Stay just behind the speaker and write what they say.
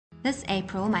This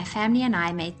April, my family and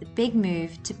I made the big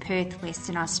move to Perth,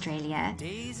 Western Australia.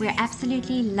 We're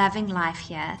absolutely loving life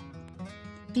here.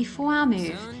 Before our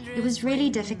move, it was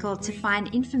really difficult to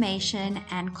find information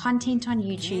and content on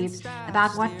YouTube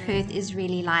about what Perth is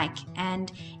really like,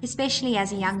 and especially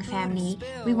as a young family,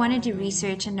 we wanted to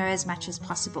research and know as much as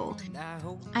possible.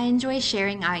 I enjoy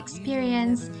sharing our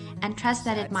experience and trust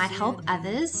that it might help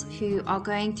others who are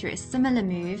going through a similar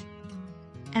move.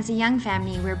 As a young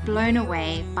family, we're blown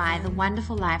away by the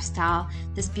wonderful lifestyle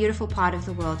this beautiful part of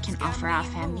the world can offer our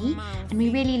family, and we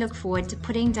really look forward to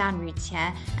putting down roots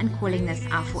here and calling this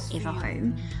our forever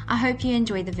home. I hope you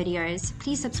enjoy the videos.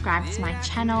 Please subscribe to my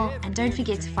channel and don't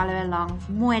forget to follow along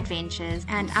for more adventures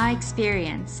and our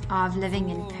experience of living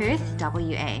in Perth,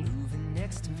 WA.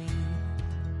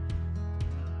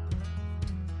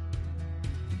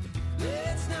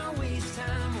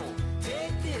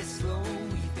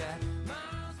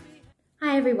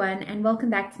 Hi everyone, and welcome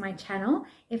back to my channel.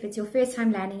 If it's your first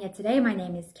time landing here today, my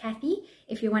name is Kathy.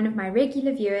 If you're one of my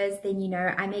regular viewers, then you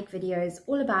know I make videos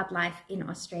all about life in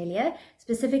Australia,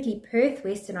 specifically Perth,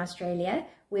 Western Australia,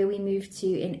 where we moved to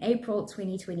in April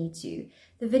 2022.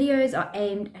 The videos are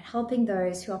aimed at helping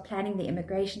those who are planning the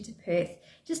immigration to Perth,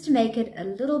 just to make it a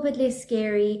little bit less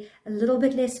scary, a little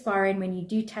bit less foreign when you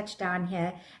do touch down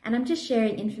here. And I'm just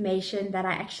sharing information that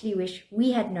I actually wish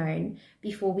we had known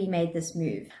before we made this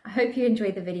move. I hope you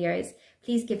enjoy the videos.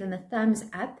 Please give them a thumbs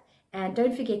up. And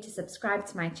don't forget to subscribe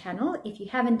to my channel if you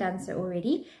haven't done so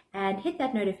already, and hit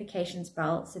that notifications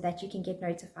bell so that you can get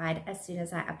notified as soon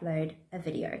as I upload a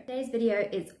video. Today's video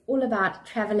is all about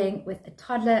traveling with a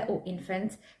toddler or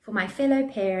infant. For my fellow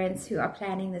parents who are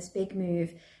planning this big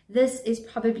move, this is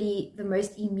probably the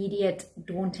most immediate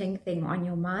daunting thing on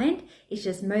your mind. It's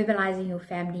just mobilizing your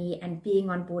family and being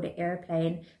on board an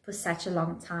airplane for such a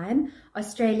long time.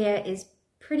 Australia is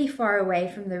pretty far away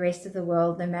from the rest of the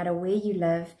world, no matter where you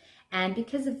live. And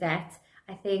because of that,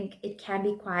 I think it can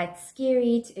be quite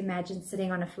scary to imagine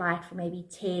sitting on a flight for maybe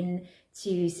 10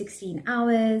 to 16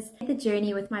 hours. I did the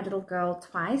journey with my little girl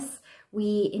twice.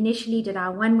 We initially did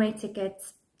our one-way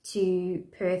tickets to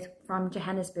Perth from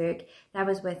Johannesburg. That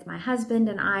was with my husband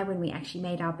and I when we actually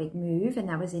made our big move, and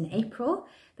that was in April.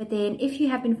 But then if you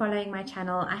have been following my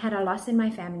channel, I had a loss in my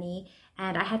family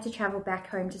and I had to travel back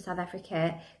home to South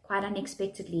Africa quite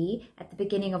unexpectedly at the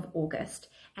beginning of August.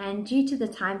 And due to the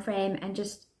time frame and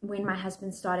just when my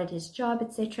husband started his job,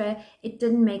 etc., it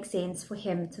didn't make sense for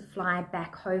him to fly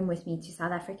back home with me to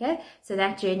South Africa. So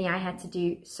that journey I had to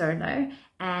do solo,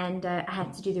 and I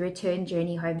had to do the return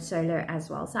journey home solo as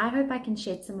well. So I hope I can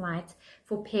shed some light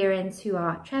for parents who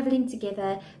are traveling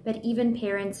together, but even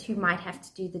parents who might have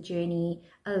to do the journey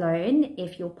alone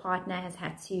if your partner has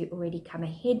had to already come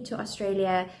ahead to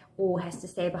Australia or has to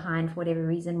stay behind for whatever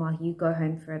reason while you go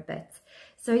home for a bit.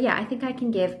 So yeah, I think I can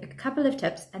give a couple of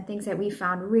tips and things that we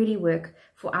found really work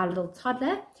for our little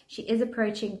toddler. She is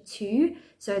approaching 2,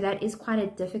 so that is quite a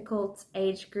difficult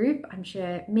age group. I'm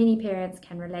sure many parents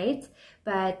can relate,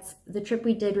 but the trip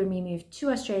we did when we moved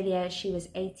to Australia, she was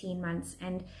 18 months,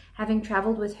 and having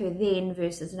traveled with her then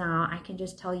versus now, I can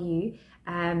just tell you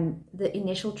the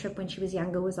initial trip when she was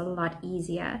younger was a lot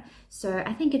easier. So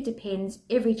I think it depends.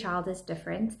 Every child is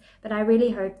different, but I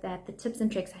really hope that the tips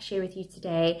and tricks I share with you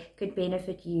today could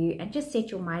benefit you and just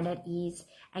set your mind at ease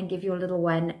and give your little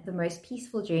one the most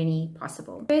peaceful journey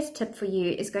possible. First tip for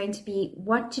you is going to be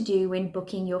what to do when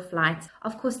booking your flights.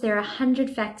 Of course, there are 100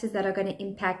 factors that are going to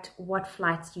impact what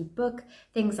flights you book,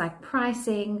 things like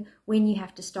pricing, when you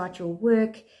have to start your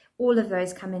work. All of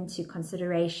those come into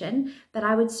consideration, but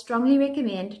I would strongly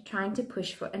recommend trying to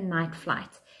push for a night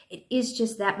flight. It is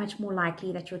just that much more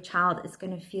likely that your child is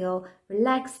going to feel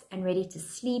relaxed and ready to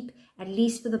sleep, at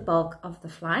least for the bulk of the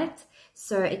flight.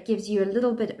 So it gives you a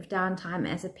little bit of downtime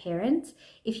as a parent.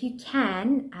 If you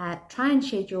can, try and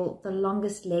schedule the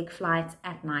longest leg flights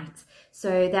at night.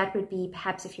 So that would be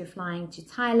perhaps if you're flying to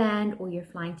Thailand or you're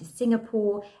flying to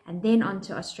Singapore and then on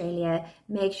to Australia,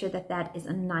 make sure that that is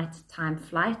a nighttime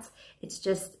flight. It's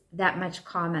just that much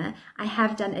calmer. I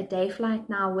have done a day flight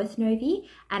now with Novi,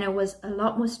 and it was a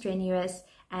lot more strenuous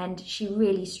and she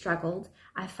really struggled,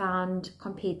 I found,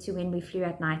 compared to when we flew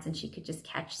at night and she could just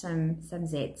catch some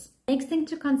Zs. Next thing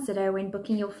to consider when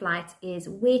booking your flight is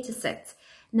where to sit.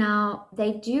 Now,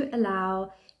 they do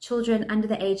allow children under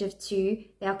the age of 2,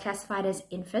 they are classified as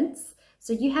infants.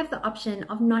 So you have the option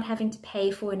of not having to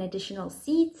pay for an additional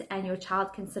seat and your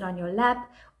child can sit on your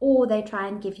lap, or they try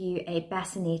and give you a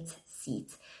bassinet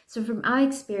seat. So from our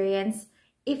experience,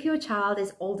 if your child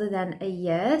is older than a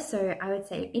year, so I would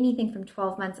say anything from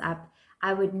 12 months up,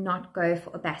 I would not go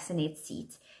for a bassinet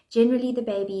seat. Generally, the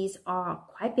babies are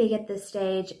quite big at this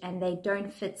stage and they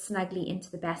don't fit snugly into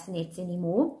the bassinets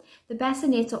anymore. The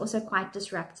bassinets are also quite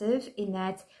disruptive in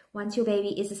that once your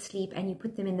baby is asleep and you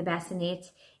put them in the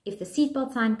bassinet, if the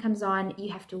seatbelt sign comes on,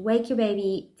 you have to wake your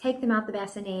baby, take them out the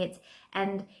bassinet,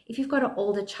 and if you've got an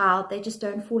older child, they just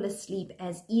don't fall asleep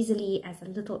as easily as a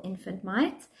little infant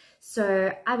might.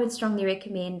 So I would strongly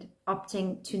recommend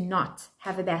opting to not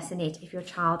have a bassinet if your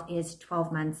child is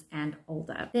 12 months and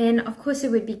older. Then of course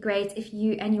it would be great if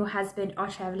you and your husband are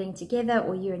traveling together,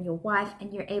 or you and your wife,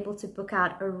 and you're able to book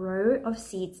out a row of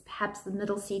seats. Perhaps the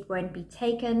middle seat won't be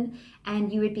taken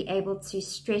and you would be able to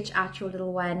stretch out your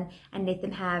little one and let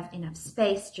them have enough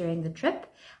space during the trip.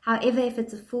 However, if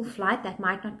it's a full flight, that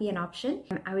might not be an option.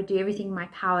 I would do everything in my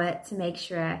power to make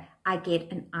sure I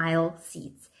get an aisle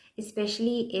seat,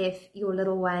 especially if your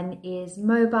little one is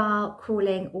mobile,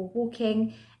 crawling or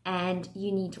walking, and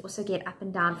you need to also get up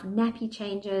and down for nappy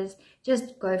changes.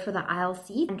 Just go for the aisle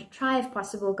seat and try, if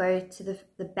possible, go to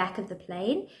the back of the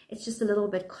plane. It's just a little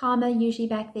bit calmer usually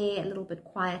back there, a little bit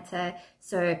quieter.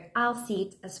 So aisle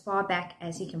seat as far back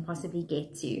as you can possibly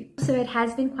get to. So it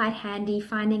has been quite handy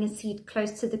finding a seat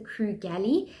close to the crew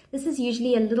galley. This is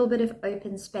usually a little bit of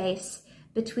open space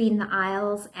between the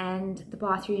aisles and the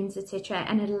bathrooms, etc.,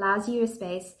 and it allows you a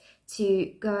space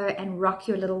to go and rock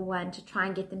your little one to try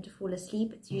and get them to fall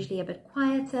asleep. It's usually a bit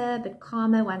quieter, a bit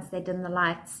calmer once they dim the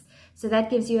lights. So that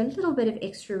gives you a little bit of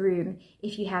extra room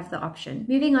if you have the option.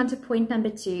 Moving on to point number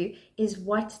 2 is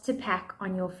what to pack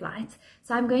on your flight.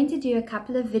 So I'm going to do a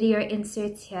couple of video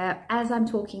inserts here as I'm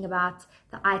talking about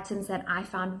the items that I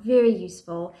found very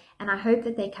useful, and I hope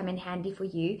that they come in handy for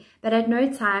you. But at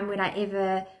no time would I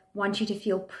ever want you to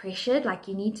feel pressured like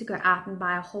you need to go out and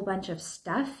buy a whole bunch of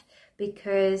stuff,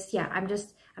 because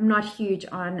I'm not huge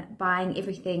on buying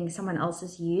everything someone else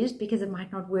has used, because it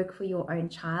might not work for your own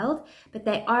child. But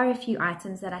there are a few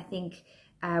items that I think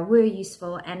were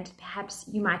useful, and perhaps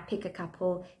you might pick a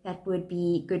couple that would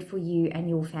be good for you and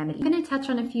your family. I'm going to touch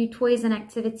on a few toys and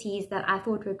activities that I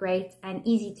thought were great and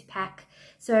easy to pack.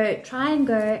 So try and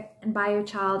go and buy your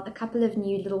child a couple of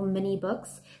new little mini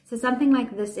books. So something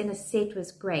like this in a set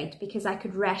was great because I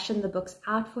could ration the books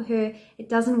out for her. It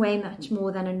doesn't weigh much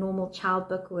more than a normal child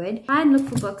book would. Try and look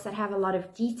for books that have a lot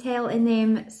of detail in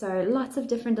them, so lots of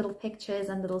different little pictures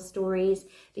and little stories,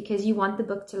 because you want the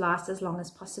book to last as long as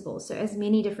possible. So as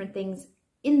many different things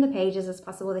in the pages as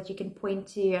possible that you can point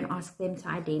to and ask them to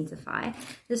identify.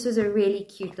 This was a really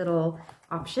cute little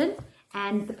option.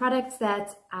 And the products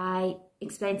that I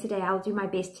explained today, I'll do my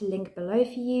best to link below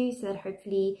for you so that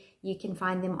hopefully you can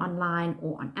find them online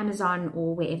or on Amazon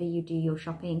or wherever you do your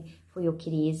shopping for your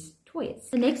kiddies' toys.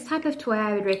 The next type of toy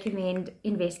I would recommend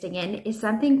investing in is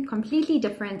something completely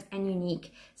different and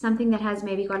unique, something that has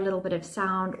maybe got a little bit of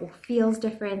sound or feels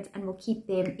different and will keep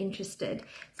them interested.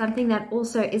 Something that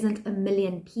also isn't a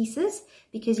million pieces,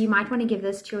 because you might want to give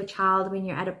this to your child when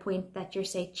you're at a point that you're,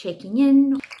 say, checking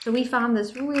in. So we found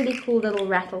this really cool little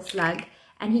rattle slug,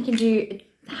 and he can do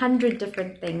 100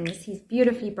 different things. He's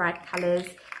beautifully bright colors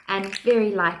and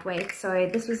very lightweight, so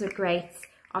this was a great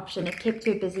option. It kept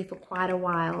her busy for quite a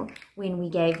while when we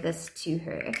gave this to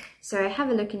her. So have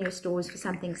a look in your stores for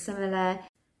something similar.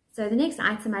 So the next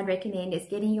item I'd recommend is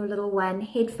getting your little one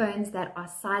headphones that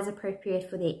are size appropriate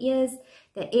for their ears.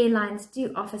 The airlines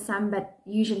do offer some, but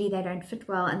usually they don't fit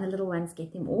well and the little ones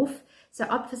get them off. So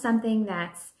opt for something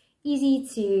that's easy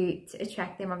to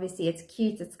attract them. Obviously it's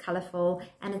cute, it's colorful,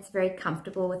 and it's very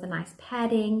comfortable with a nice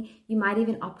padding. You might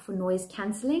even opt for noise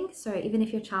cancelling, so even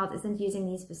if your child isn't using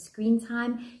these for screen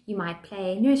time, you might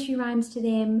play nursery rhymes to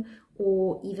them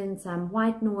or even some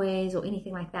white noise or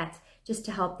anything like that, just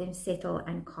to help them settle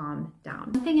and calm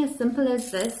down. Something as simple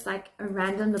as this, like a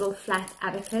random little flat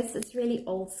abacus, it's really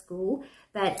old school,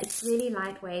 but it's really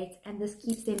lightweight and this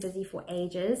keeps them busy for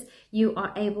ages. You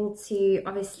are able to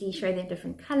obviously show them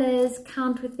different colors,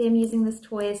 count with them using this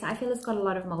toy, so I feel it's got a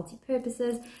lot of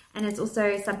multi-purposes, and it's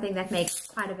also something that makes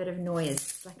quite a bit of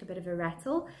noise, like a bit of a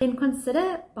rattle. Then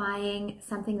consider buying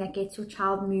something that gets your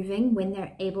child moving when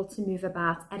they're able to move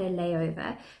about at a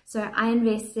layover. So I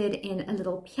invested in a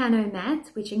little piano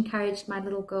mat, which encouraged my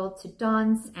little girl to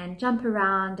dance and jump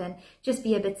around and just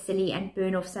be a bit silly and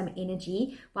burn off some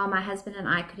energy, while my husband and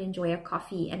I could enjoy a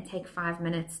coffee and take 5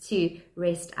 minutes to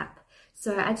rest up.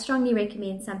 So I'd strongly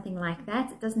recommend something like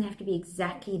that. It doesn't have to be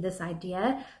exactly this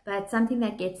idea, but something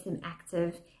that gets them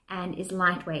active and is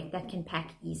lightweight, that can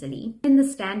pack easily. In the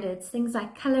standards, things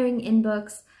like coloring in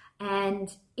books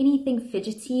and anything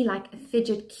fidgety, like a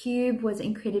fidget cube, was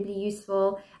incredibly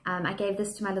useful. I gave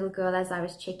this to my little girl as I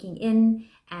was checking in,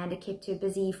 and it kept her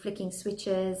busy flicking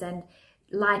switches and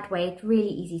lightweight, really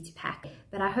easy to pack.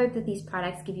 But I hope that these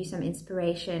products give you some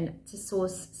inspiration to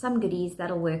source some goodies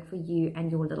that'll work for you and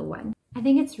your little one. I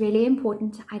think it's really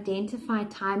important to identify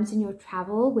times in your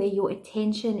travel where your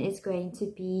attention is going to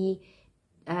be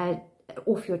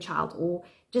off your child, or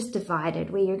just divided,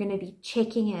 where you're going to be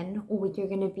checking in, or where you're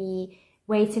going to be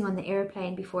waiting on the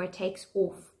airplane before it takes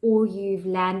off, or you've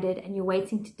landed and you're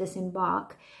waiting to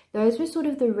disembark. Those were sort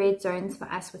of the red zones for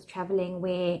us with traveling,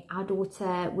 where our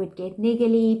daughter would get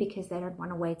niggly because they don't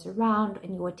want to wait around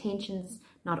and your attention's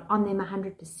not on them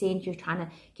 100%. You're trying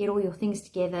to get all your things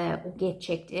together or get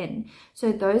checked in.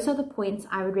 So those are the points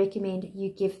I would recommend you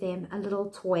give them a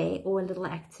little toy or a little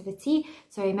activity.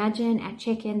 So imagine at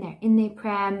check-in, they're in their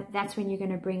pram. That's when you're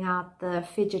going to bring out the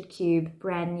fidget cube,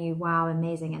 brand new, wow,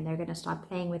 amazing. And they're going to start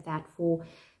playing with that for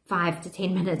 5 to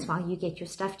 10 minutes while you get your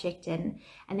stuff checked in.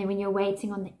 And then when you're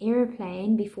waiting on the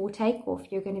airplane before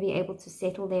takeoff, you're going to be able to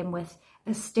settle them with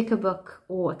a sticker book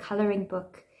or a coloring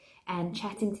book and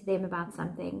chatting to them about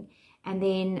something. And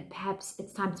then perhaps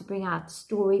it's time to bring out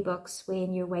storybooks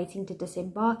when you're waiting to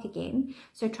disembark again.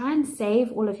 So try and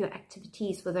save all of your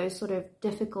activities for those sort of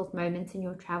difficult moments in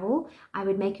your travel. I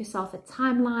would make yourself a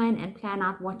timeline and plan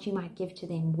out what you might give to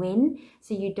them when,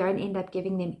 so you don't end up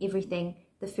giving them everything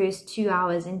the first 2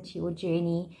 hours into your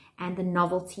journey and the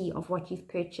novelty of what you've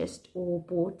purchased or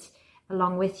bought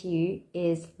along with you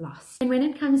is lost. And when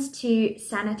it comes to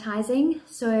sanitizing,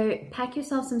 so pack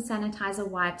yourself some sanitizer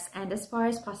wipes, and as far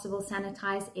as possible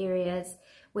sanitize areas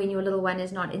when your little one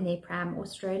is not in their pram or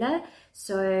stroller.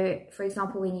 So for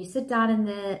example, when you sit down in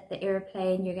the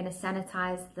airplane, you're going to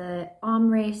sanitize the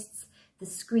armrests, the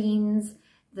screens,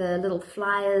 the little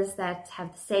flyers that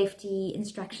have the safety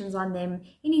instructions on them,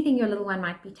 anything your little one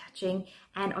might be touching.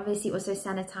 And obviously also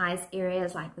sanitize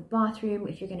areas like the bathroom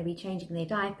if you're going to be changing their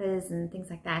diapers and things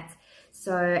like that.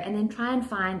 So, and then try and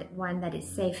find one that is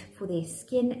safe for their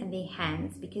skin and their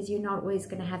hands, because you're not always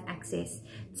going to have access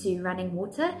to running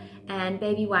water, and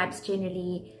baby wipes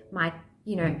generally might,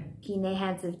 you know, clean their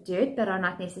hands of dirt, but are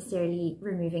not necessarily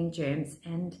removing germs.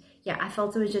 And yeah, I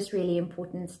felt it was just really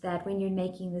important that when you're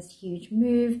making this huge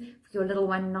move for your little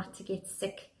one not to get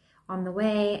sick on the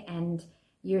way, and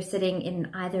you're sitting in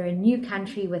either a new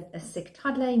country with a sick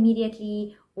toddler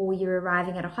immediately, or you're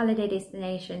arriving at a holiday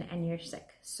destination and you're sick.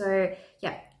 So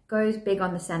yeah, goes big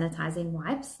on the sanitizing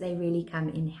wipes. They really come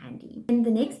in handy. And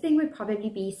the next thing would probably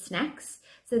be snacks.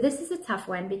 So this is a tough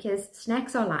one because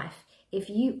snacks are life. If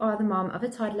you are the mom of a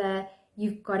toddler,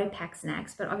 you've got to pack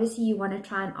snacks, but obviously you want to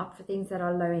try and opt for things that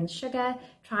are low in sugar.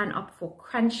 Try and opt for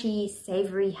crunchy,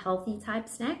 savory, healthy type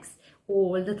snacks,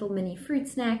 or little mini fruit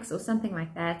snacks or something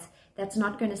like that. That's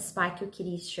not going to spike your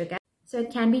kiddie's sugar. So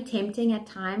it can be tempting at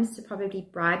times to probably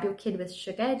bribe your kid with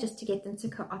sugar just to get them to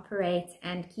cooperate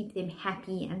and keep them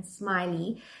happy and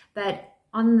smiley. But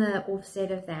on the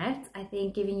offset of that, I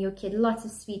think giving your kid lots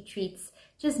of sweet treats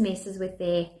just messes with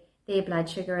their blood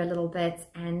sugar a little bit,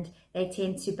 and they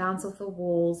tend to bounce off the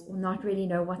walls or not really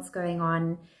know what's going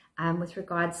on with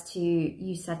regards to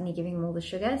you suddenly giving them all the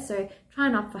sugar. So try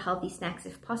and opt for healthy snacks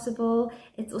if possible.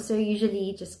 It's also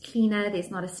usually just cleaner.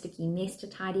 There's not a sticky mess to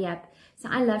tidy up. So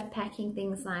I loved packing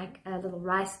things like little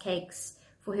rice cakes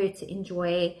for her to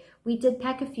enjoy. We did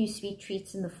pack a few sweet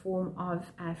treats in the form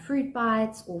of fruit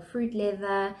bites or fruit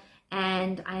leather,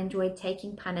 and I enjoyed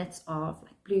taking punnets of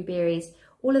like blueberries.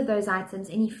 All of those items,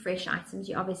 any fresh items,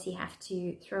 you obviously have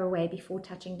to throw away before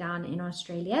touching down in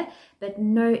Australia, but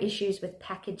no issues with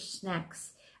packaged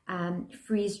snacks,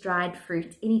 freeze-dried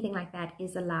fruit, anything like that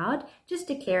is allowed. Just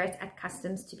declare it at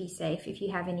customs to be safe if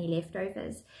you have any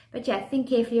leftovers. But yeah, think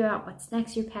carefully about what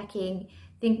snacks you're packing.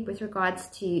 Think with regards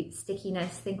to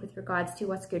stickiness, think with regards to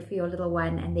what's good for your little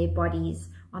one and their bodies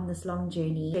on this long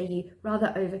journey. So you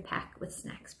rather overpack with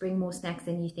snacks. Bring more snacks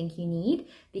than you think you need,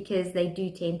 because they do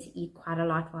tend to eat quite a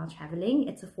lot while traveling.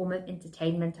 It's a form of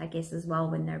entertainment, I guess, as well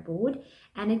when they're bored.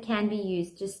 And it can be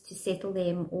used just to settle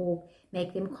them or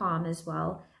make them calm as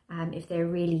well, if they're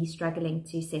really struggling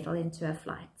to settle into a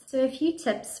flight. So a few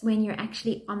tips when you're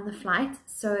actually on the flight.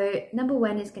 So number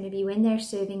one is going to be when they're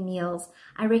serving meals.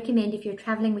 I recommend, if you're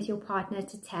traveling with your partner,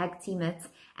 to tag team it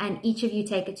and each of you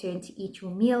take a turn to eat your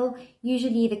meal.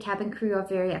 Usually the cabin crew are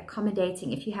very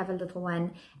accommodating if you have a little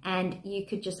one, and you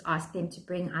could just ask them to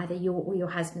bring either your or your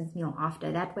husband's meal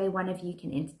after. That way one of you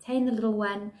can entertain the little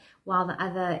one while the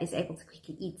other is able to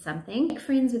quickly eat something. Make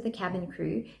friends with the cabin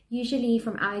crew. Usually,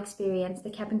 from our experience, the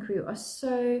cabin crew are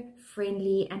so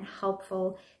friendly and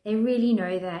helpful. They really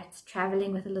know that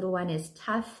traveling with a little one is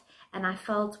tough, and I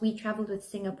felt, we traveled with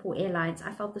Singapore Airlines,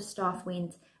 I felt the staff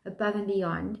went above and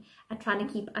beyond at trying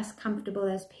to keep us comfortable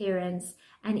as parents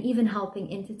and even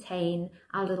helping entertain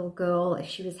our little girl if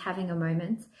she was having a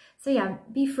moment. So yeah,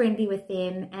 be friendly with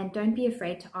them and don't be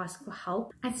afraid to ask for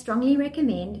help. I strongly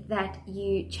recommend that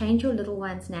you change your little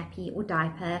one's nappy or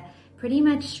diaper pretty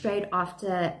much straight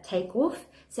after takeoff.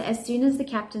 So as soon as the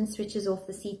captain switches off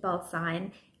the seatbelt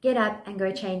sign, get up and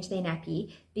go change their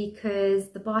nappy,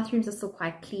 because the bathrooms are still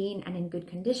quite clean and in good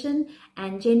condition,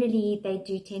 and generally they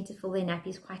do tend to fill their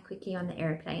nappies quite quickly on the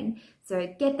airplane.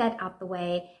 So get that out the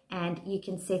way and you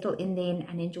can settle in then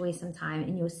and enjoy some time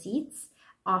in your seats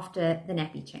after the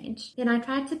nappy change. Then I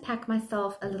tried to pack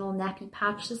myself a little nappy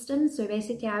pouch system. So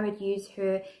basically I would use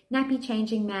her nappy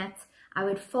changing mat, I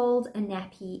would fold a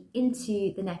nappy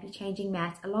into the nappy changing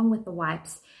mat along with the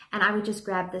wipes, and I would just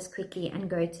grab this quickly and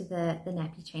go to the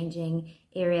nappy changing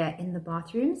area in the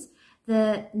bathrooms.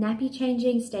 The nappy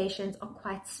changing stations are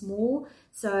quite small,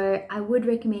 so I would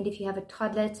recommend, if you have a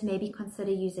toddler, to maybe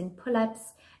consider using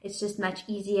pull-ups. It's just much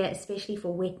easier, especially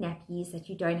for wet nappies, that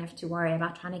you don't have to worry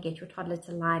about trying to get your toddler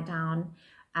to lie down.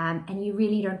 And you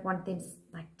really don't want them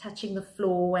like touching the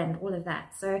floor and all of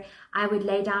that. So I would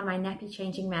lay down my nappy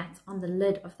changing mat on the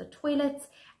lid of the toilet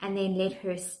and then let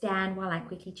her stand while I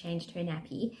quickly changed her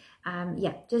nappy.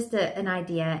 Yeah, just an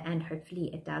idea, and hopefully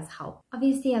it does help.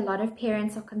 Obviously, a lot of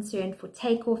parents are concerned for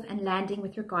takeoff and landing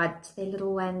with regard to their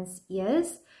little one's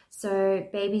ears. So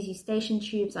babies whose station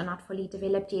tubes are not fully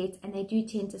developed yet, and they do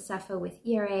tend to suffer with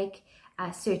earache.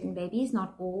 Certain babies,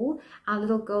 not all. Our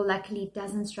little girl luckily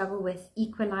doesn't struggle with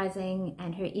equalizing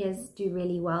and her ears do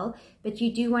really well, but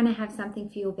you do want to have something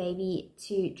for your baby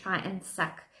to try and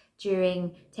suck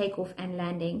during takeoff and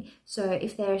landing. So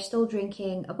if they're still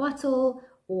drinking a bottle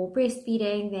or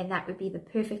breastfeeding, then that would be the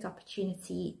perfect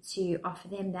opportunity to offer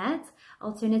them that.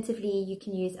 Alternatively, you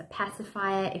can use a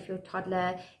pacifier if your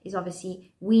toddler is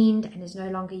obviously weaned and is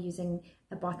no longer using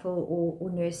a bottle or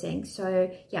nursing.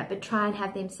 So yeah, but try and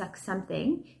have them suck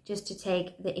something just to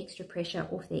take the extra pressure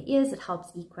off their ears. It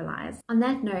helps equalize. On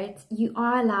that note, you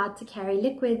are allowed to carry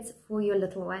liquids for your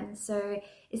little one. So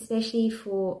especially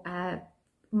for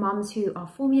moms who are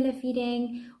formula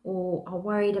feeding or are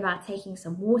worried about taking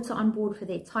some water on board for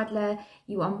their toddler,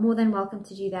 you are more than welcome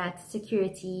to do that.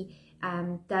 Security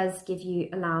does give you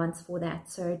allowance for that,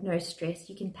 so no stress.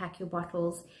 You can pack your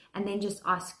bottles and then just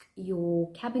ask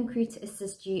your cabin crew to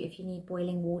assist you if you need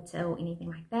boiling water or anything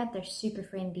like that. They're super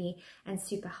friendly and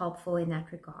super helpful in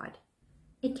that regard.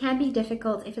 It can be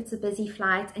difficult if it's a busy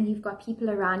flight and you've got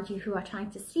people around you who are trying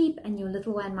to sleep, and your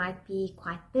little one might be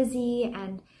quite busy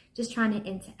and just trying to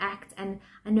interact. And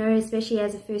I know, especially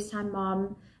as a first-time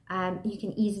mom, you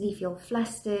can easily feel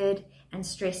flustered and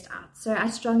stressed out. So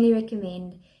I strongly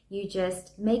recommend you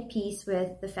just make peace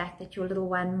with the fact that your little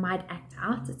one might act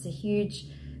out. It's a huge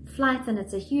flight and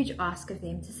it's a huge ask of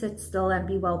them to sit still and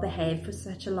be well behaved for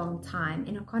such a long time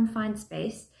in a confined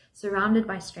space, surrounded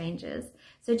by strangers.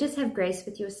 So just have grace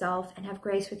with yourself and have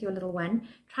grace with your little one.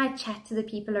 Try chat to the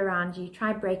people around you,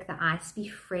 try break the ice, be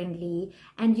friendly,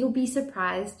 and you'll be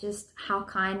surprised just how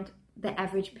kind the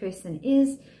average person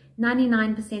is.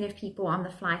 99% of people on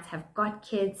the flight have got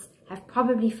kids, have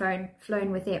probably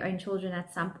flown with their own children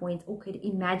at some point, or could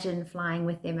imagine flying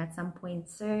with them at some point.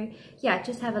 So yeah,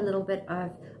 just have a little bit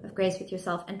of grace with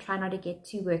yourself and try not to get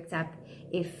too worked up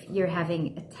if you're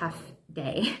having a tough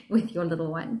day with your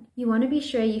little one. You want to be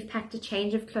sure you've packed a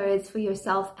change of clothes for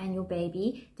yourself and your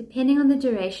baby. Depending on the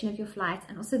duration of your flight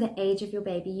and also the age of your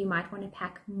baby, you might want to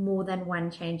pack more than one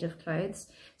change of clothes.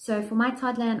 So for my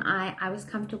toddler and I was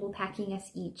comfortable packing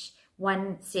us each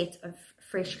one set of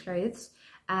fresh clothes.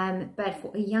 But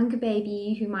for a younger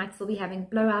baby who might still be having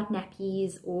blowout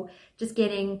nappies or just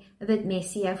getting a bit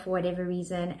messier for whatever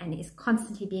reason and is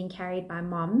constantly being carried by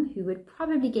mom, who would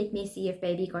probably get messy if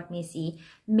baby got messy,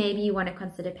 maybe you want to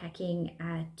consider packing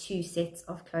 2 sets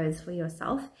of clothes for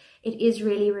yourself. It is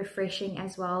really refreshing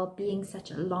as well, being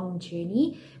such a long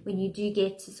journey, when you do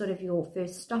get to sort of your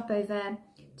first stopover,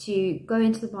 to go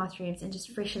into the bathrooms and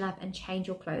just freshen up and change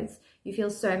your clothes. You feel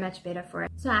so much better for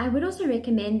it. So I would also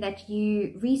recommend that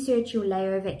you research your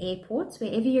layover airports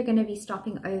wherever you're going to be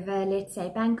stopping over, let's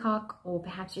say Bangkok, or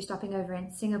perhaps you're stopping over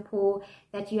in Singapore,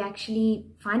 that you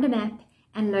actually find a map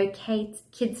and locate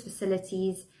kids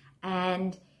facilities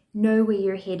and know where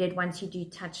you're headed once you do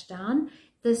touch down.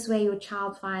 This way your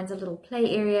child finds a little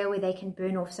play area where they can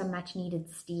burn off some much needed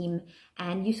steam,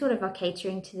 and you sort of are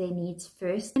catering to their needs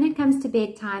first. When it comes to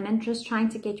bedtime and just trying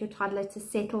to get your toddler to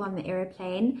settle on the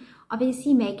airplane,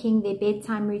 obviously making their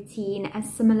bedtime routine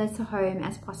as similar to home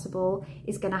as possible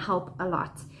is going to help a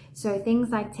lot. So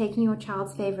things like taking your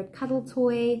child's favorite cuddle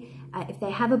toy, if they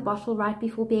have a bottle right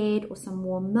before bed, or some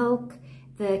warm milk,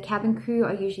 The cabin crew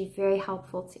are usually very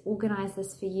helpful to organize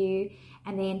this for you,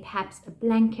 and then perhaps a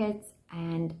blanket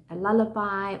and a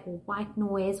lullaby or white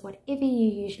noise, whatever you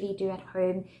usually do at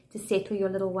home to settle your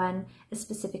little one, a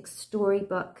specific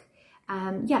storybook.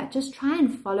 Yeah, just try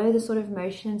and follow the sort of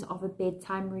motions of a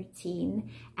bedtime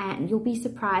routine, and you'll be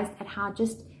surprised at how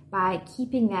just by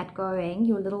keeping that going,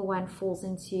 your little one falls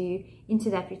into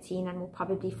that routine and will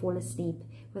probably fall asleep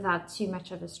without too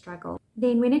much of a struggle.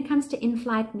 Then when it comes to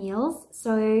in-flight meals,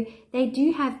 so they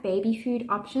do have baby food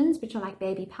options, which are like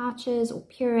baby pouches or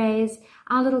purees.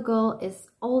 Our little girl is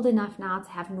old enough now to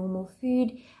have normal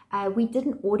food. We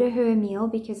didn't order her a meal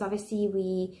because obviously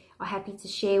we are happy to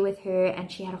share with her,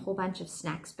 and she had a whole bunch of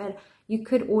snacks, but you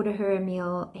could order her a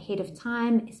meal ahead of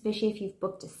time, especially if you've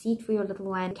booked a seat for your little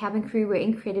one. The cabin crew were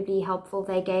incredibly helpful.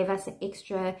 They gave us an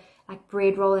extra like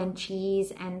bread roll and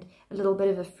cheese and a little bit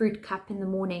of a fruit cup in the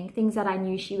morning, things that I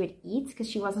knew she would eat because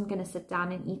she wasn't going to sit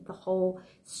down and eat the whole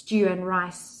stew and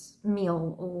rice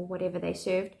meal or whatever they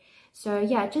served. So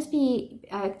yeah, just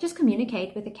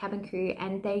communicate with the cabin crew,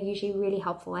 and they're usually really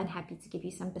helpful and happy to give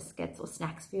you some biscuits or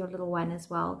snacks for your little one as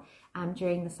well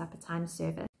during the supper time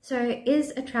service. So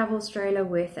is a travel stroller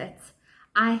worth it?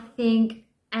 I think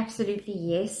absolutely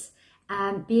yes.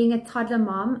 Being a toddler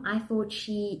mom, I thought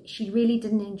she really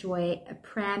didn't enjoy a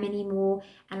pram anymore,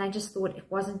 and I just thought it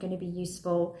wasn't going to be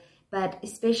useful. But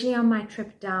especially on my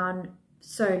trip down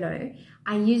solo,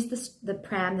 I used the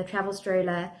pram, the travel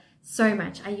stroller, so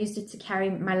much. I used it to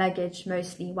carry my luggage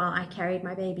mostly while I carried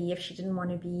my baby if she didn't want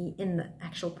to be in the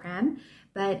actual pram.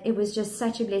 But it was just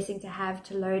such a blessing to have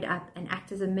to load up and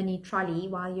act as a mini trolley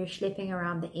while you're schlepping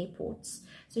around the airports.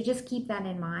 So just keep that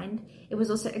in mind. It was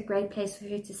also a great place for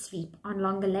her to sleep on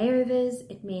longer layovers.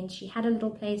 It meant she had a little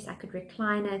place, I could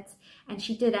recline it, and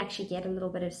she did actually get a little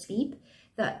bit of sleep.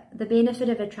 The benefit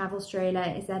of a travel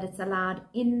stroller is that it's allowed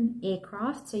in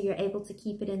aircraft, so you're able to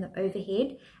keep it in the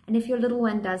overhead. And if your little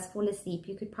one does fall asleep,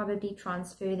 you could probably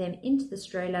transfer them into the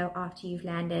stroller after you've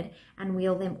landed and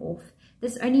wheel them off.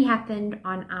 This only happened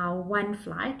on our one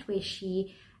flight where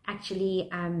she actually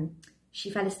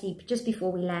she fell asleep just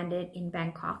before we landed in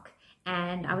Bangkok,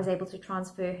 and I was able to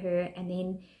transfer her, and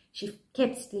then she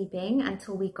kept sleeping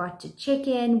until we got to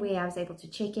check-in, where I was able to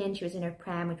check in. She was in her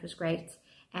pram, which was great.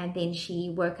 And then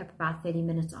she woke up about 30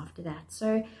 minutes after that.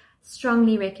 So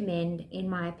strongly recommend, in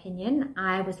my opinion.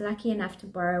 I was lucky enough to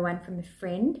borrow one from a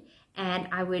friend, and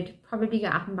I would probably go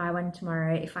out and buy one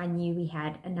tomorrow if I knew we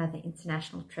had another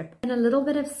international trip. And a little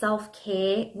bit of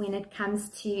self-care when it comes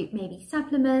to maybe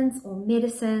supplements or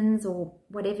medicines or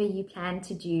whatever you plan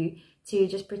to do to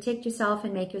just protect yourself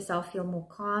and make yourself feel more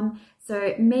calm.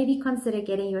 So maybe consider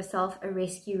getting yourself a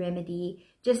rescue remedy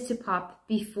just to pop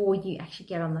before you actually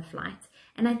get on the flight.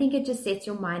 And I think it just sets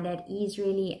your mind at ease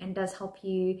really, and does help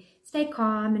you stay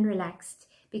calm and relaxed,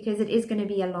 because it is going to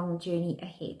be a long journey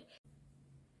ahead.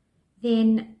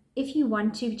 Then if you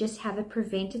want to just have a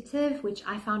preventative, which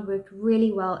I found worked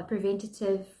really well, a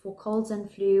preventative for colds and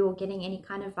flu or getting any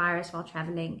kind of virus while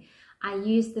traveling, I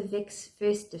use the Vicks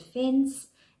First Defense.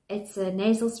 It's a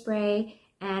nasal spray,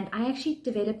 and I actually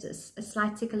developed a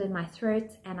slight tickle in my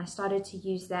throat, and I started to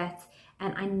use that,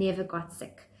 and I never got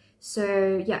sick.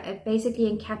 So yeah, it basically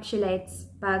encapsulates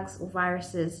bugs or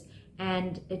viruses,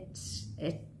 and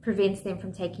it prevents them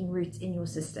from taking root in your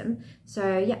system.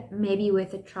 So yeah, maybe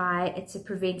worth a try. It's a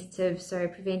preventative, so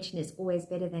prevention is always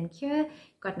better than cure.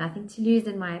 You've got nothing to lose,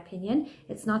 in my opinion.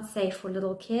 It's not safe for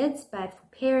little kids, but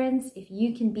for parents, if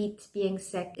you can beat being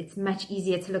sick, it's much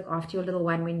easier to look after your little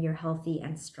one when you're healthy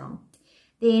and strong.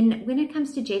 Then when it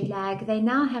comes to jet lag, they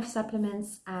now have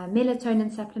supplements,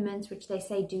 melatonin supplements, which they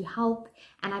say do help.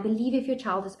 And I believe if your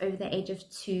child is over the age of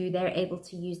 2, they're able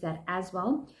to use that as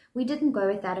well. We didn't go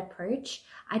with that approach.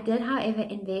 I did, however,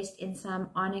 invest in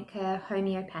some Arnica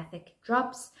homeopathic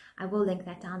drops. I will link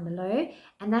that down below.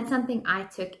 And that's something I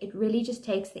took. It really just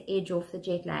takes the edge off the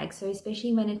jet lag. So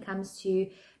especially when it comes to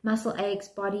muscle aches,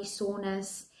 body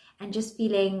soreness, and just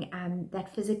feeling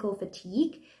that physical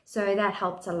fatigue. So that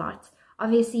helped a lot.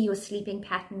 Obviously, your sleeping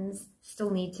patterns still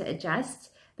need to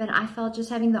adjust, but I felt just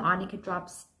having the Arnica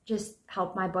drops just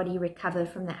helped my body recover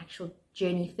from the actual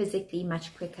journey physically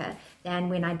much quicker than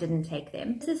when I didn't take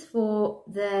them. This is for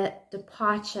the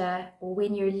departure, or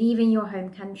when you're leaving your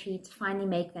home country to finally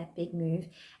make that big move.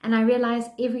 And I realize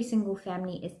every single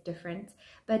family is different,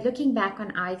 but looking back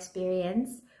on our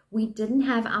experience, we didn't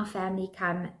have our family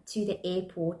come to the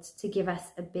airport to give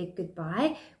us a big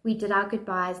goodbye. We did our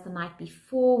goodbyes the night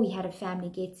before. We had a family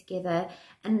get together,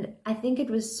 and I think it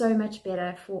was so much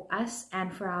better for us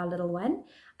and for our little one.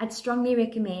 I'd strongly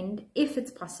recommend, if it's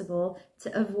possible,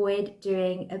 to avoid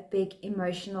doing a big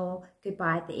emotional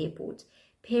goodbye at the airport,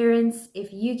 Parents,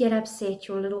 if you get upset,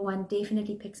 your little one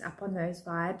definitely picks up on those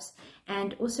vibes.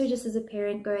 And also, just as a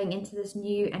parent going into this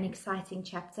new and exciting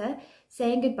chapter,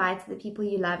 saying goodbye to the people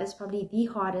you love is probably the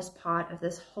hardest part of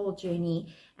this whole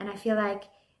journey. And I feel like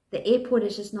the airport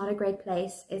is just not a great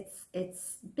place.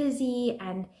 It's busy,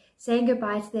 and saying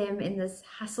goodbye to them in this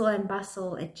hustle and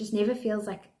bustle, it just never feels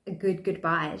like a good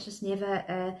goodbye. It's just never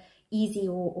a easy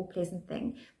or pleasant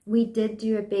thing. We did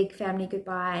do a big family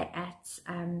goodbye at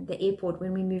the airport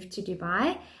when we moved to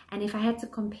Dubai, and if I had to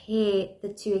compare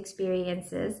the two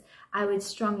experiences, I would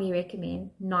strongly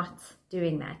recommend not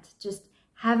doing that. Just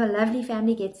have a lovely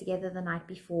family get together the night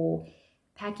before,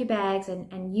 pack your bags,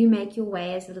 and you make your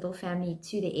way as a little family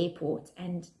to the airport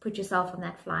and put yourself on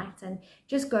that flight, and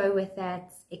just go with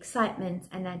that excitement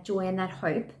and that joy and that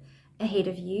hope ahead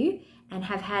of you, and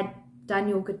have done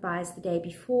your goodbyes the day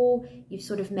before. You've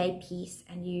sort of made peace,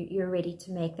 and you're ready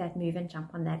to make that move and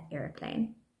jump on that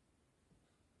airplane.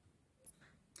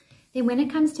 Then when it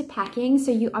comes to packing,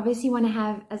 so you obviously want to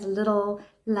have as little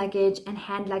luggage and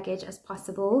hand luggage as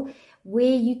possible.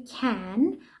 Where you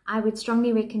can, I would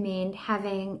strongly recommend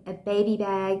having a baby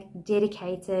bag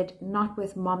dedicated, not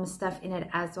with mom stuff in it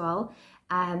as well,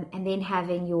 and then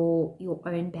having your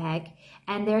own bag.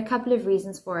 And there are a couple of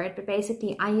reasons for it, but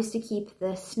basically I used to keep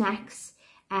the snacks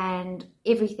and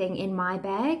everything in my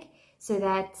bag, so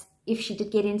that if she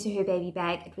did get into her baby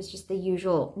bag, it was just the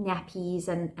usual nappies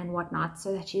and whatnot,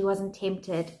 so that she wasn't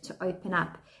tempted to open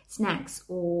up snacks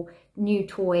or new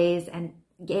toys and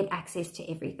get access to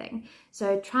everything.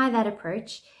 So try that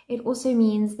approach. It also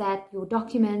means that your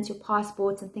documents, your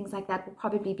passports and things like that will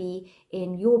probably be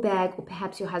in your bag, or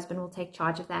perhaps your husband will take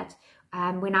charge of that.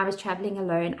 When I was traveling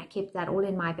alone, I kept that all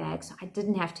in my bag, so I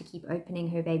didn't have to keep opening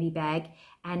her baby bag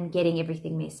and getting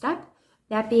everything messed up.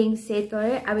 That being said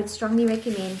though, I would strongly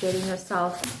recommend getting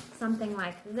yourself something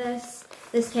like this.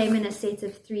 This came in a set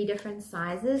of 3 different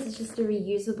sizes. It's just a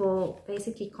reusable,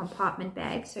 basically compartment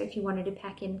bag. So if you wanted to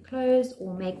pack in clothes,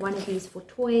 or make one of these for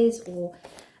toys, or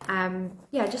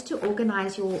yeah, just to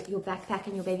organize your backpack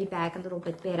and your baby bag a little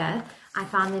bit better, I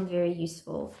found them very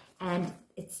useful. And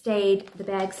the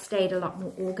bag stayed a lot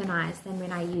more organized than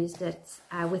when I used it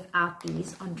without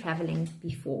these on traveling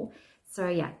before. So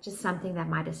yeah, just something that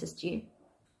might assist you.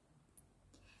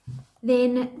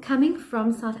 Then coming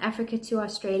from South Africa to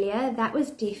Australia, that was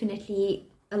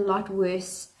definitely a lot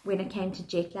worse when it came to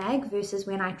jet lag versus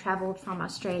when I traveled from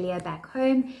Australia back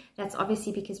home. That's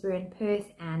obviously because we're in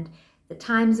Perth, and the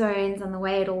time zones and the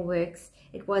way it all works,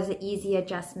 it was an easy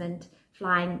adjustment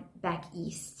flying back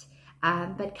east.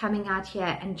 But coming out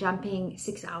here and jumping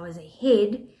 6 hours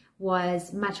ahead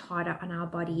was much harder on our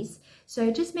bodies. So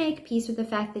just make peace with the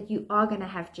fact that you are going to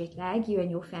have jet lag, you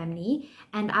and your family,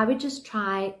 and I would just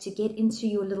try to get into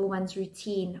your little one's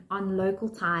routine on local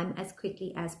time as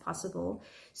quickly as possible.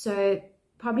 So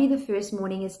probably the first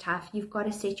morning is tough. You've got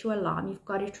to set your alarm. You've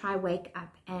got to try wake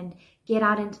up and get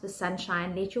out into the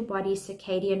sunshine, let your body's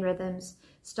circadian rhythms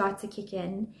start to kick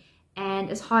in.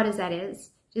 And as hard as that is,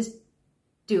 just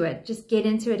do it. Just get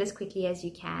into it as quickly as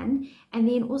you can. And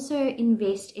then also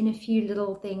invest in a few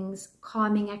little things,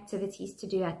 calming activities to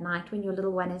do at night when your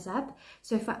little one is up.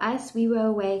 So for us, we were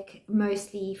awake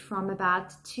mostly from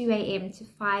about 2 a.m. to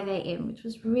 5 a.m., which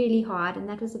was really hard. And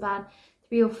that was about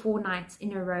 3 or 4 nights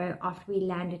in a row after we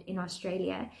landed in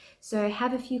Australia. So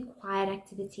have a few quiet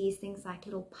activities, things like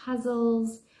little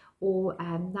puzzles, or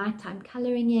nighttime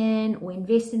coloring in, or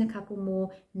invest in a couple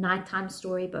more nighttime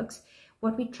storybooks.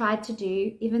 What we tried to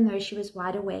do, even though she was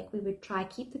wide awake, we would try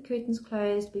keep the curtains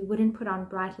closed. We wouldn't put on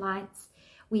bright lights.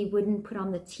 We wouldn't put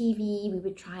on the TV. We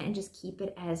would try and just keep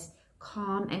it as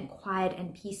calm and quiet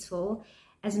and peaceful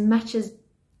as much as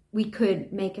we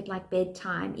could, make it like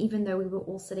bedtime, even though we were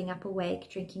all sitting up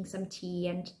awake, drinking some tea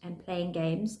and playing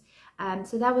games.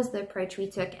 So that was the approach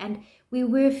we took, and we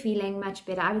were feeling much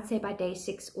better, I would say, by day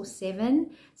 6 or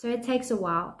 7. So it takes a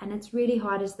while, and it's really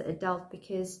hard as the adult,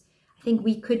 because I think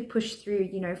we could push through,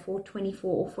 for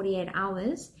 24 or 48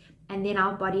 hours, and then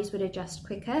our bodies would adjust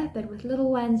quicker. But with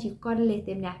little ones, you've got to let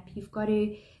them nap. You've got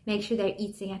to make sure they're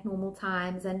eating at normal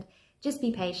times, and just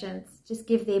be patient. Just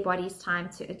give their bodies time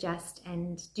to adjust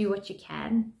and do what you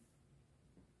can.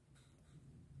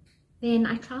 Then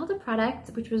I trialed a product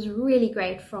which was really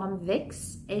great from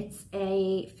Vicks. It's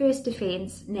a First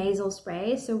Defense nasal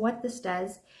spray. So what this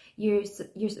does, you're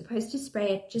supposed to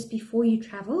spray it just before you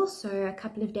travel, so a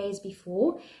couple of days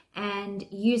before, and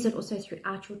use it also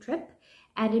throughout your trip.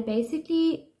 And it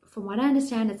basically, from what I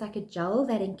understand, it's like a gel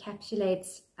that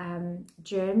encapsulates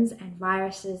germs and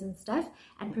viruses and stuff,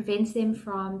 and prevents them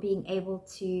from being able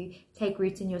to take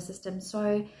root in your system.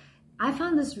 So I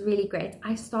found this really great.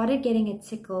 I started getting a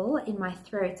tickle in my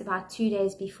throat about 2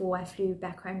 days before I flew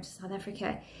back home to South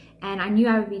Africa, and I knew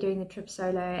I would be doing the trip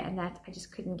solo and that I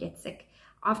just couldn't get sick.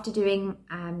 After doing,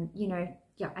 it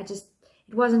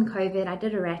wasn't COVID. I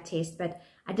did a rat test, but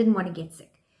I didn't want to get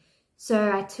sick.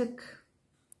 So if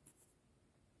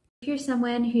you're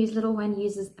someone whose little one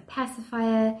uses a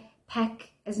pacifier,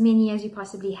 pack as many as you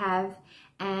possibly have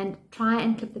and try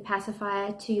and clip the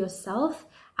pacifier to yourself.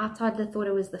 Our toddler thought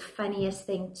it was the funniest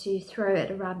thing to throw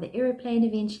it around the aeroplane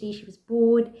eventually. She was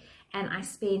bored, and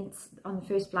on the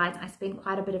first flight, I spent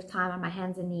quite a bit of time on my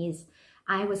hands and knees.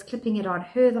 I was clipping it on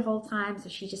her the whole time, so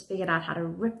she just figured out how to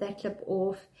rip that clip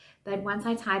off. But once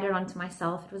I tied it onto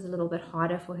myself, it was a little bit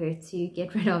harder for her to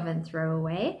get rid of and throw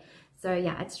away. So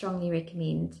yeah, I'd strongly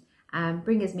recommend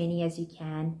bring as many as you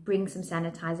can. Bring some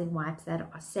sanitizing wipes that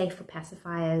are safe for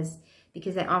pacifiers,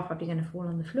 because they are probably going to fall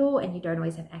on the floor and you don't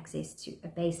always have access to a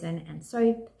basin and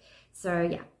soap. So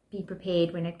yeah, be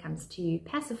prepared when it comes to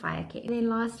pacifier care. And then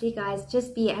lastly, guys,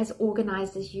 just be as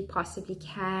organized as you possibly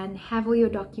can. Have all your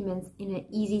documents in an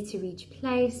easy to reach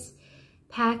place.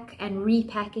 Pack and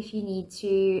repack if you need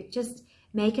to. Just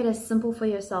make it as simple for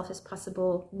yourself as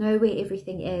possible. Know where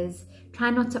everything is.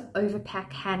 Try not to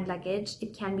overpack hand luggage.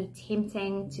 It can be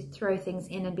tempting to throw things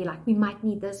in and be like, we might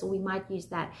need this or we might use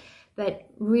that. But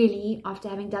really, after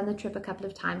having done the trip a couple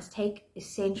of times, take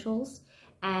essentials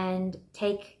and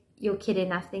take your kid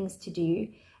enough things to do,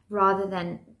 rather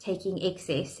than taking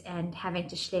excess and having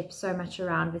to schlep so much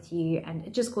around with you, and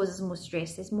it just causes more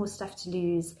stress. There's more stuff to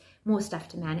lose, more stuff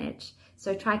to manage.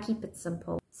 So try keep it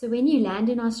simple. So when you land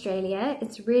in Australia,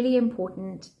 it's really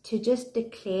important to just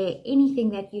declare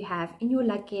anything that you have in your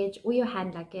luggage or your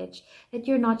hand luggage that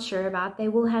you're not sure about. They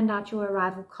will hand out your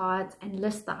arrival cards and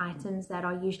list the items that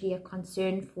are usually a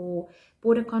concern for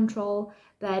border control.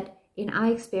 But in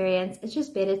our experience, it's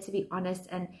just better to be honest,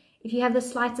 and if you have the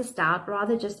slightest doubt,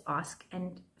 rather just ask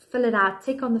and fill it out,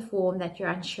 tick on the form that you're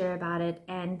unsure about it,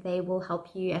 and they will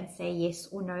help you and say yes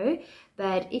or no.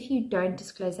 But if you don't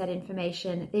disclose that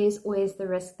information, there's always the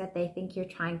risk that they think you're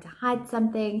trying to hide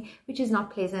something, which is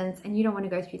not pleasant, and you don't want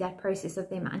to go through that process of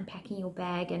them unpacking your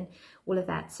bag and all of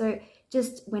that. So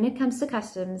just when it comes to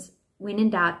customs, when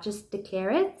in doubt, just declare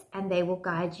it and they will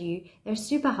guide you. They're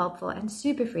super helpful and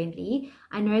super friendly.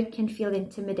 I know it can feel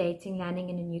intimidating landing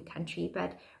in a new country,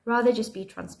 but rather just be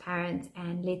transparent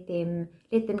and let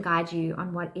them guide you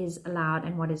on what is allowed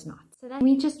and what is not. So then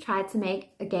we just tried to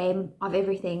make a game of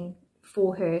everything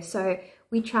for her. So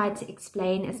we tried to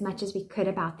explain as much as we could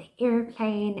about the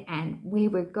airplane and where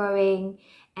we're going,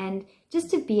 and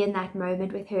just to be in that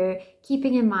moment with her,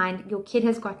 keeping in mind your kid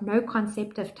has got no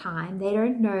concept of time. They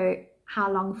don't know how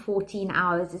long 14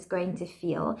 hours is going to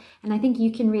feel. And I think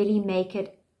you can really make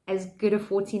it as good a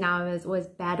 14 hours or as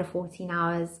bad a 14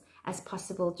 hours as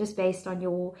possible, just based on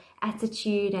your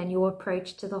attitude and your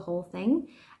approach to the whole thing.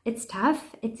 It's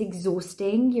tough, it's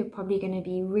exhausting, you're probably going to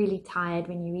be really tired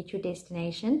when you reach your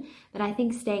destination, but I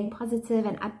think staying positive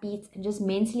and upbeat and just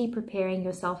mentally preparing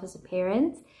yourself as a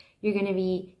parent, you're going to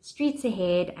be streets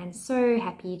ahead and so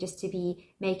happy just to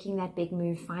be making that big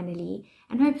move finally,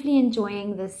 and hopefully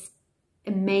enjoying this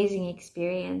amazing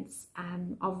experience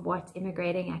of what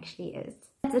immigrating actually is.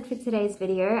 That's it for today's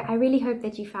video. I really hope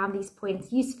that you found these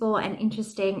points useful and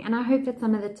interesting, and I hope that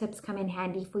some of the tips come in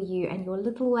handy for you and your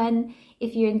little one.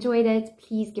 If you enjoyed it,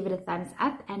 please give it a thumbs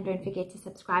up and don't forget to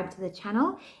subscribe to the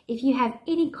channel. If you have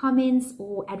any comments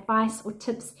or advice or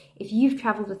tips, if you've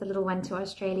traveled with a little one to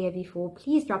Australia before,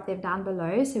 please drop them down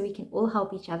below so we can all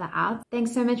help each other out.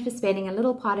 Thanks so much for spending a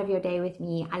little part of your day with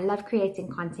me. I love creating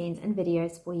content and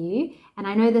videos for you, and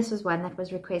I know this was one that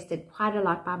was requested quite a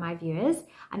lot by my viewers.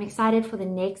 I'm excited for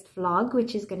the next vlog,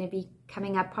 which is going to be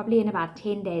coming up probably in about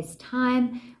 10 days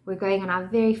time. We're going on our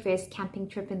very first camping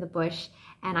trip in the bush,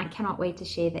 and I cannot wait to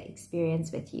share the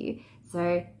experience with you.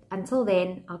 So until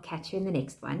then, I'll catch you in the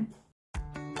next one.